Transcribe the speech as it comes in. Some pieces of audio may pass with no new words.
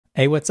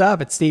Hey, what's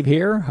up? It's Steve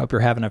here. Hope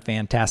you're having a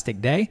fantastic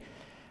day.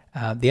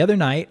 The other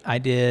night, I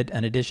did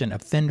an edition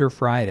of Fender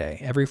Friday.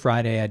 Every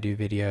Friday, I do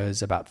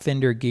videos about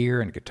Fender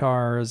gear and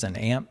guitars and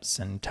amps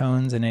and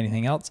tones and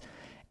anything else.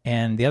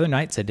 And the other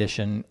night's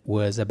edition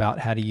was about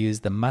how to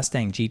use the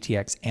Mustang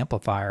GTX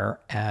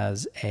amplifier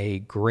as a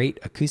great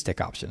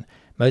acoustic option.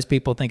 Most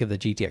people think of the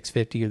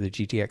GTX-50 or the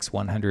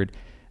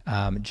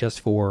GTX-100 just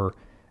for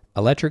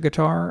electric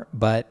guitar,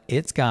 but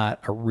it's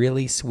got a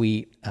really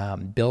sweet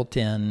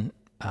built-in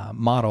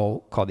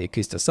model called the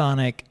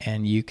Acoustasonic,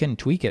 and you can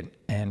tweak it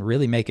and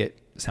really make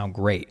it sound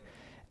great.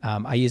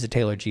 I use a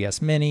tailored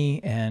GS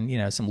Mini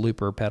and some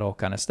looper pedal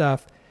kind of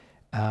stuff.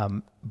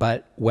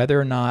 But whether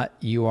or not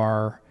you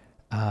are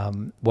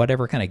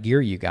whatever kind of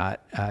gear you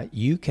got,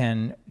 you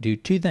can do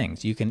two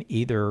things. You can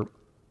either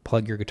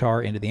plug your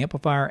guitar into the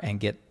amplifier and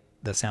get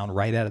the sound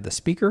right out of the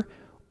speaker,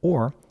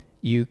 or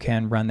you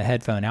can run the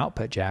headphone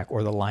output jack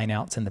or the line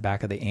outs in the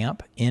back of the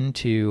amp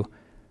into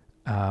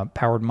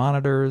powered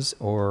monitors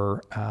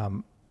or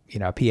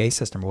a PA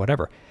system or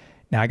whatever.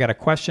 Now I got a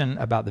question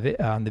about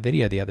the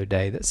video the other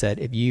day that said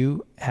if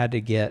you had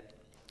to get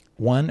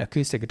one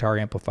acoustic guitar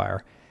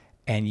amplifier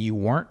and you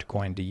weren't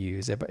going to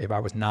use, if I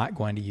was not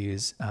going to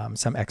use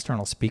some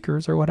external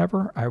speakers or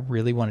whatever, I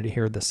really wanted to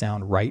hear the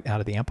sound right out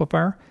of the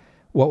amplifier,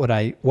 what would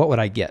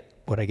I get?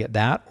 Would I get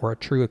that or a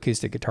true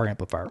acoustic guitar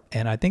amplifier?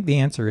 And I think the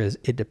answer is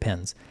it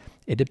depends.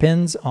 It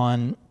depends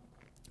on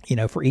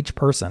for each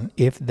person,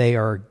 if they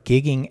are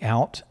gigging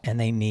out and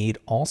they need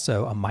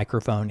also a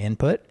microphone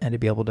input and to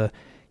be able to,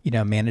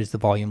 manage the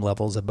volume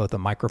levels of both the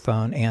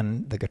microphone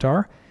and the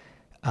guitar.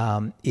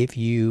 If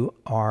you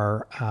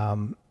are,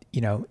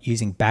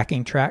 using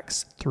backing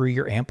tracks through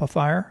your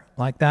amplifier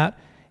like that,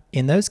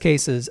 in those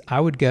cases, I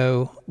would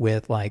go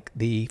with like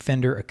the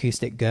Fender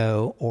Acoustic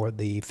Go or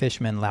the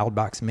Fishman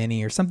Loudbox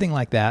Mini or something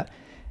like that,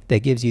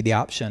 that gives you the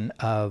option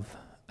of,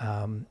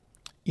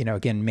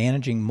 again,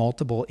 managing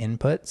multiple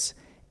inputs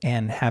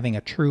and having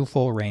a true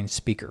full range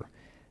speaker.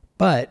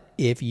 But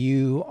if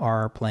you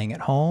are playing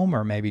at home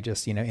or maybe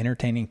just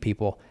entertaining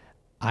people,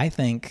 I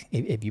think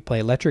if you play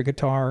electric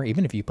guitar,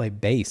 even if you play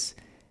bass,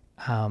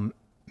 man,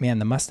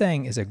 the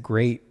Mustang is a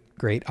great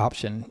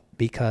option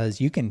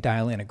because you can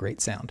dial in a great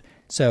sound.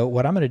 So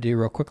what I'm going to do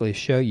real quickly is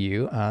show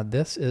you,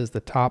 this is the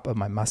top of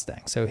my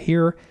Mustang. So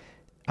here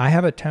I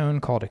have a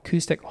tone called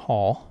Acoustic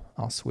Hall.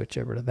 I'll switch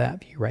over to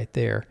that view right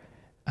there.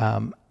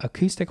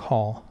 Acoustic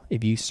Hall,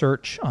 if you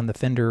search on the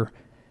Fender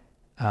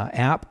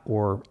app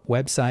or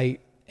website,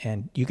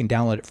 and you can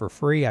download it for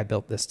free. I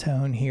built this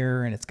tone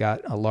here, and it's got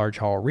a large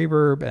hall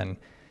reverb and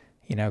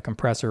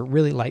compressor,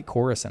 really light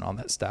chorus and all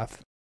that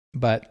stuff.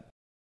 But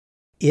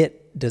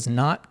it does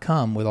not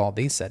come with all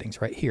these settings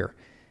right here.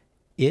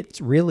 It's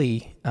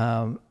really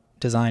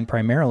designed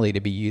primarily to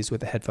be used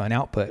with a headphone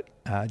output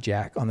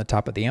jack on the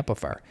top of the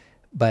amplifier.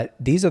 But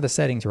these are the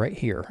settings right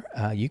here.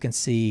 You can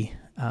see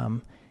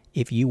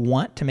if you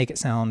want to make it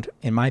sound,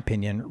 in my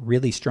opinion,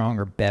 really strong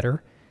or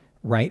better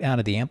right out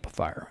of the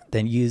amplifier,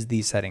 then use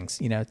these settings.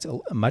 It's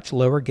a much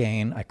lower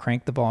gain. I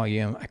crank the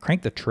volume, I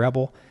crank the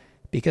treble,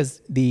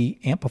 because the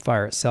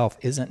amplifier itself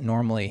isn't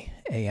normally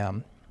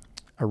a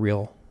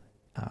real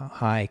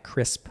high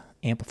crisp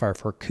amplifier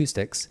for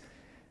acoustics.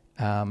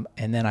 And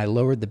then I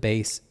lowered the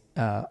bass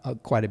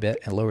quite a bit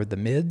and lowered the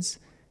mids.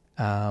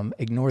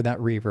 Ignore that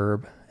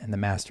reverb, and the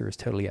master is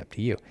totally up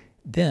to you.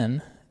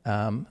 Then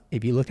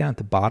if you look down at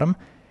the bottom,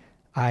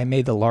 I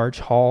made the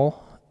large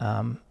hall.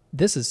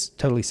 This is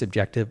totally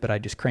subjective, but I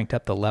just cranked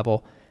up the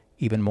level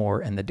even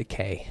more and the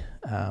decay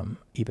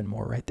even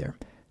more right there.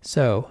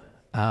 So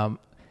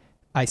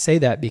I say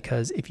that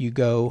because if you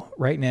go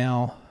right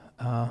now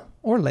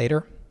or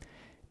later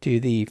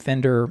to the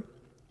Fender,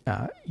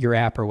 your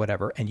app or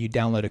whatever, and you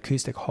download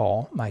Acoustic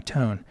Hall, my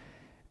tone,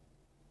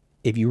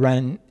 if you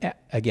run,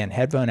 again,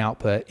 headphone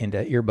output into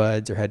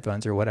earbuds or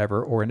headphones or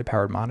whatever, or into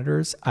powered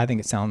monitors, I think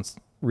it sounds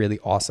really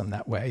awesome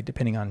that way,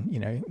 depending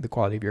on the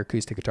quality of your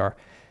acoustic guitar.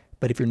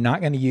 But if you're not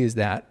going to use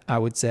that, I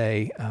would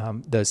say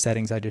those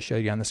settings I just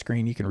showed you on the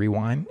screen, you can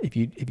rewind. If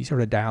you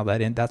sort of dial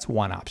that in, that's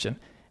one option.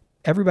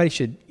 Everybody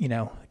should,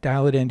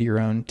 dial it into your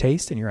own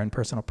taste and your own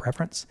personal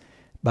preference.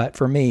 But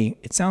for me,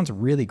 it sounds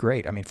really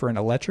great. I mean, for an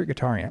electric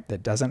guitar amp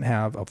that doesn't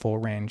have a full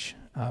range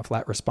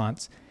flat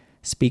response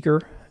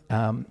speaker,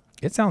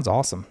 it sounds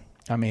awesome.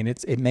 I mean,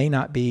 it may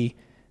not be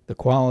the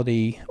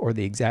quality or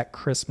the exact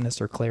crispness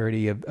or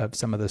clarity of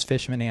some of those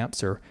Fishman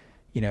amps or,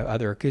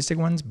 other acoustic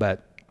ones,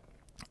 but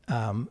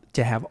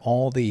to have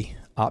all the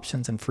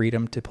options and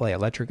freedom to play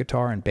electric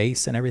guitar and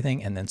bass and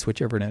everything, and then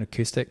switch over to an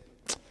acoustic,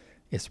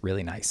 it's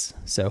really nice.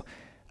 So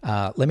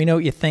let me know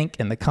what you think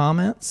in the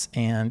comments,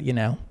 and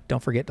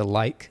don't forget to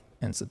like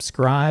and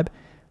subscribe,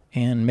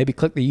 and maybe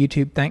click the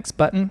YouTube thanks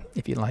button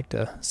if you'd like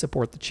to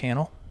support the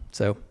channel.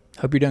 So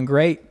hope you're doing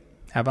great.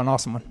 Have an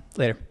awesome one.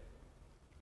 Later.